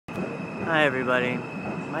Hi everybody,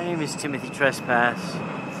 my name is Timothy Trespass,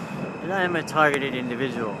 and I am a targeted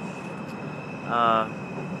individual.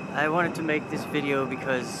 I wanted to make this video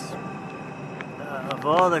because of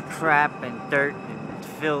all the crap and dirt and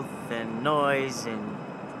filth and noise in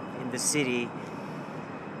the city.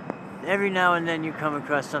 Every now and then you come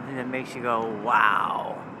across something that makes you go,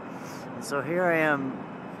 wow. And so here I am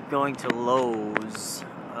going to Lowe's,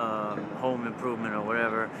 home improvement or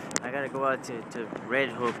whatever. I gotta go out to Red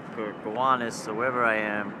Hook or Gowanus or wherever I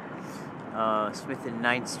am, Smith and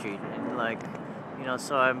 9th Street, and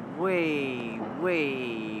so I'm way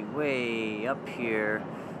up here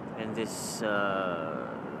in this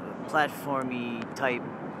platformy type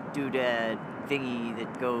doodad thingy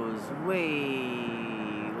that goes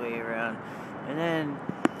way around, and then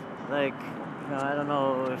I don't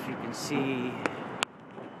know if you can see.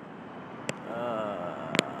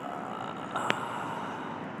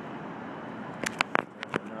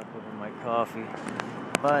 Coffee,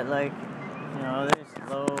 but there's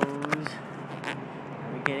Lowe's.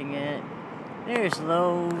 Are we getting it? There's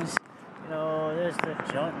Lowe's. There's the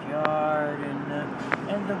junkyard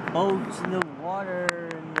and the boats and the water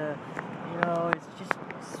and it's just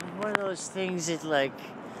one of those things that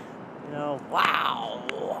wow.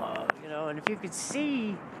 And if you could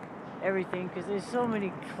see everything, because there's so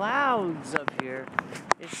many clouds up here,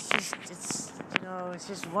 it's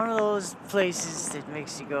just one of those places that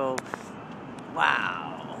makes you go, wow.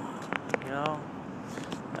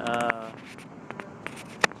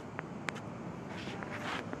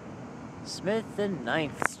 Smith and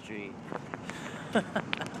 9th Street.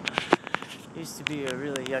 Used to be a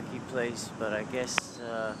really yucky place, but I guess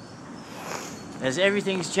as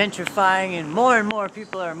everything's gentrifying and more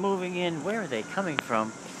people are moving in, where are they coming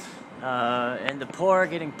from? And the poor are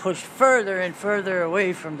getting pushed further and further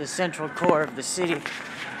away from the central core of the city,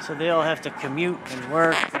 so they all have to commute and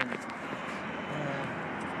work. And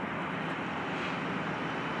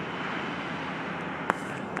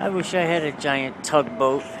I wish I had a giant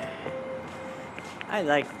tugboat. I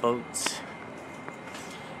like boats.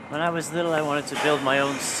 When I was little, I wanted to build my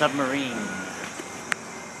own submarine.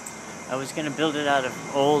 I was going to build it out of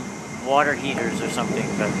old water heaters or something,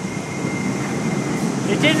 but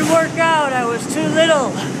it didn't work out. I was too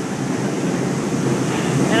little.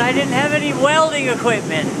 And I didn't have any welding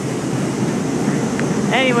equipment.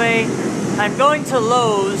 Anyway, I'm going to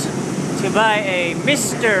Lowe's to buy a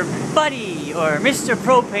Mr. Buddy or Mr.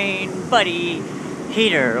 Propane Buddy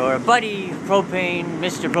heater, or a Buddy Propane,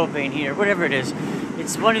 Mr. Propane heater, whatever it is.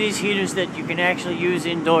 It's one of these heaters that you can actually use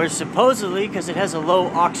indoors, supposedly, because it has a low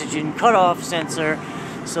oxygen cutoff sensor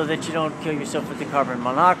so that you don't kill yourself with the carbon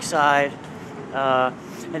monoxide.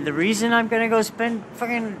 And the reason I'm gonna go spend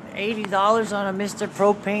fucking $80 on a Mr.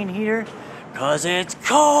 Propane heater, cause it's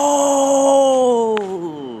cold.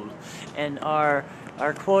 And our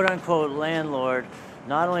quote-unquote landlord,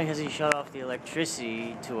 not only has he shut off the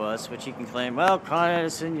electricity to us, which he can claim, well, Con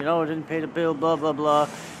Edison, didn't pay the bill, blah blah blah,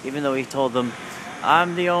 even though he told them,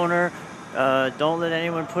 I'm the owner, don't let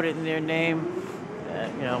anyone put it in their name,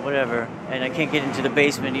 whatever. And I can't get into the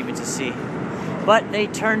basement even to see. But they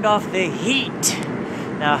turned off the heat.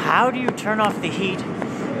 Now, how do you turn off the heat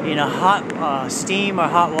in a hot steam or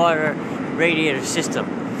hot water radiator system?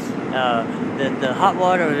 The hot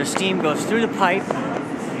water or the steam goes through the pipe,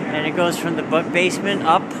 and it goes from the basement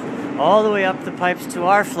up, all the way up the pipes to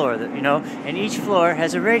our floor, and each floor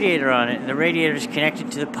has a radiator on it, and the radiator is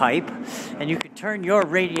connected to the pipe, and you can turn your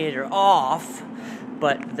radiator off,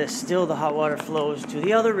 but still the hot water flows to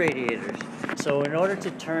the other radiators. So in order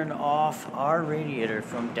to turn off our radiator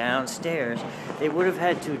from downstairs, they would have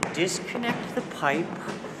had to disconnect the pipe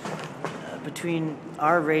between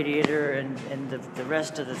our radiator and the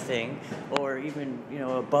rest of the thing, or even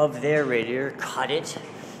above their radiator, cut it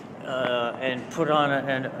and put on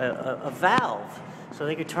a valve so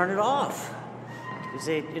they could turn it off. Because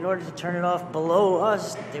in order to turn it off below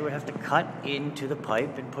us, they would have to cut into the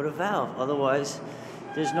pipe and put a valve. Otherwise,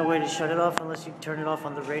 there's no way to shut it off unless you turn it off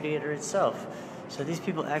on the radiator itself. So these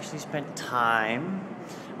people actually spent time,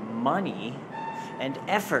 money, and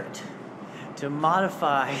effort to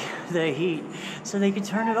modify the heat so they could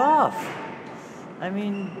turn it off. I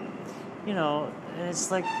mean,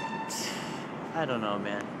 it's like, I don't know,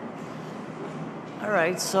 man.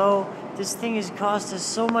 Alright, so this thing has cost us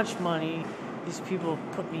so much money. These people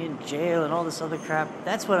put me in jail and all this other crap.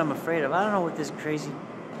 That's what I'm afraid of. I don't know what this crazy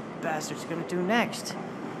bastard's gonna do next.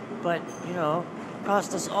 But, it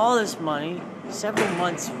cost us all this money, several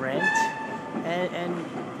months' rent, and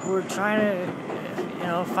we're trying to,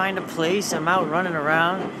 find a place. I'm out running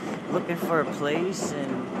around looking for a place,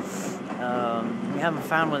 and haven't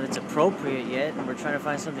found one that's appropriate yet, and we're trying to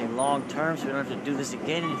find something long term so we don't have to do this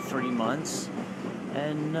again in 3 months.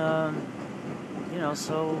 And you know,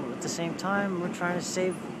 so at the same time, we're trying to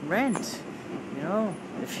save rent. You know,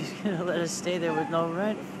 if he's gonna let us stay there with no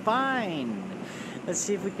rent, fine. Let's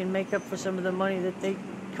see if we can make up for some of the money that they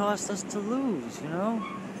cost us to lose. You know,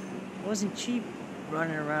 it wasn't cheap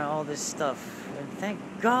running around all this stuff, and thank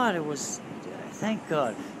God it was. Thank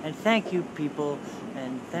God, and thank you, people,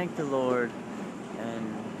 and thank the Lord.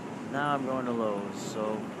 And now I'm going to Lowe's,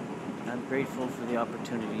 so I'm grateful for the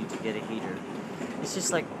opportunity to get a heater. It's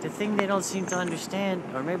just like the thing they don't seem to understand,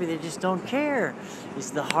 or maybe they just don't care,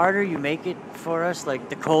 is the harder you make it for us, like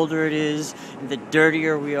the colder it is, and the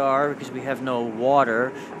dirtier we are because we have no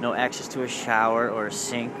water, no access to a shower or a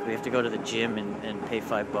sink. We have to go to the gym and pay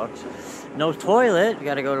 $5. No toilet, we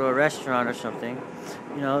got to go to a restaurant or something.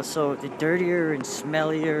 You know, so the dirtier and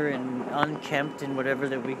smellier and unkempt and whatever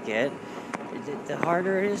that we get, the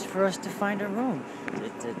harder it is for us to find a room.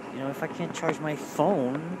 You know, if I can't charge my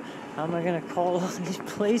phone, how am I going to call all these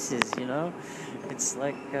places, you know? It's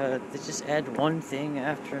like they just add one thing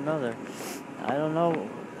after another. I don't know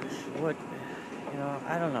what, you know,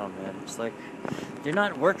 I don't know, man. It's like they're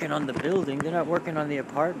not working on the building. They're not working on the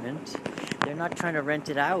apartment. They're not trying to rent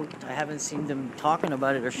it out. I haven't seen them talking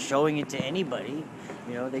about it or showing it to anybody.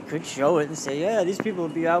 You know, they could show it and say, yeah, these people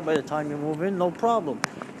will be out by the time you move in, no problem.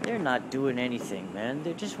 They're not doing anything, man.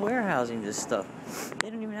 They're just warehousing this stuff. They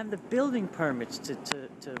don't even have the building permits to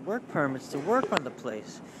work permits to work on the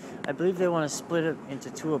place. I believe they want to split it into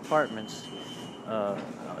 2 apartments.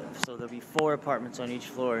 So there'll be 4 apartments on each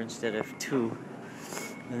floor instead of 2.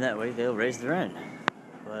 And that way they'll raise the rent.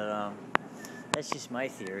 But that's just my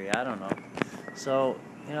theory. I don't know. So,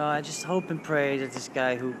 you know, I just hope and pray that this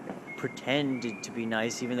guy who pretended to be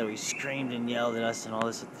nice, even though he screamed and yelled at us and all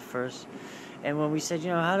this at the first. And when we said, you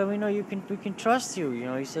know, how do we know we can trust you? You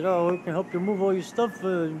know, he said, oh, we can help you move all your stuff.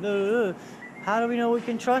 How do we know we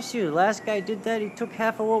can trust you? The last guy did that. He took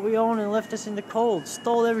half of what we own and left us in the cold,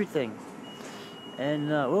 stole everything. And,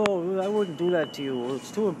 well, I wouldn't do that to you.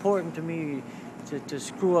 It's too important to me to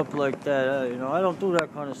screw up like that. You know, I don't do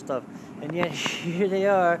that kind of stuff. And yet here they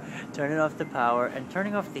are, turning off the power and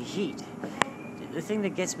turning off the heat. The thing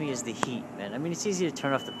that gets me is the heat, man. I mean, it's easy to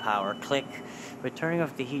turn off the power, click, but turning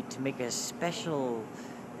off the heat to make a special,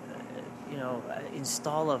 you know,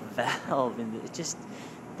 install a valve, and it just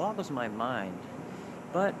boggles my mind.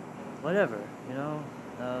 But whatever, you know.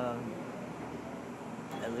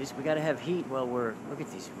 At least we gotta have heat while we're. Look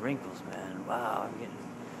at these wrinkles, man. Wow, I'm getting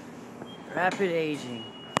rapid aging.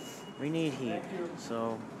 We need heat,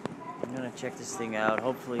 so I'm gonna check this thing out.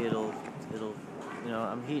 Hopefully, it'll. You know,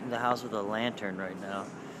 I'm heating the house with a lantern right now,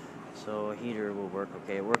 so a heater will work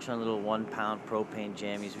okay. It works on little 1-pound propane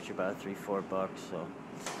jammies, which are about $3-4. So,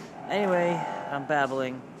 anyway, I'm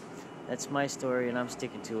babbling. That's my story, and I'm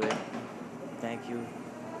sticking to it. Thank you.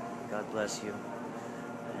 God bless you.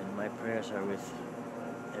 And my prayers are with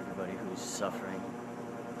everybody who's suffering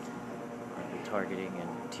under targeting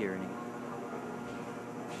and tyranny.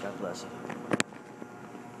 God bless you.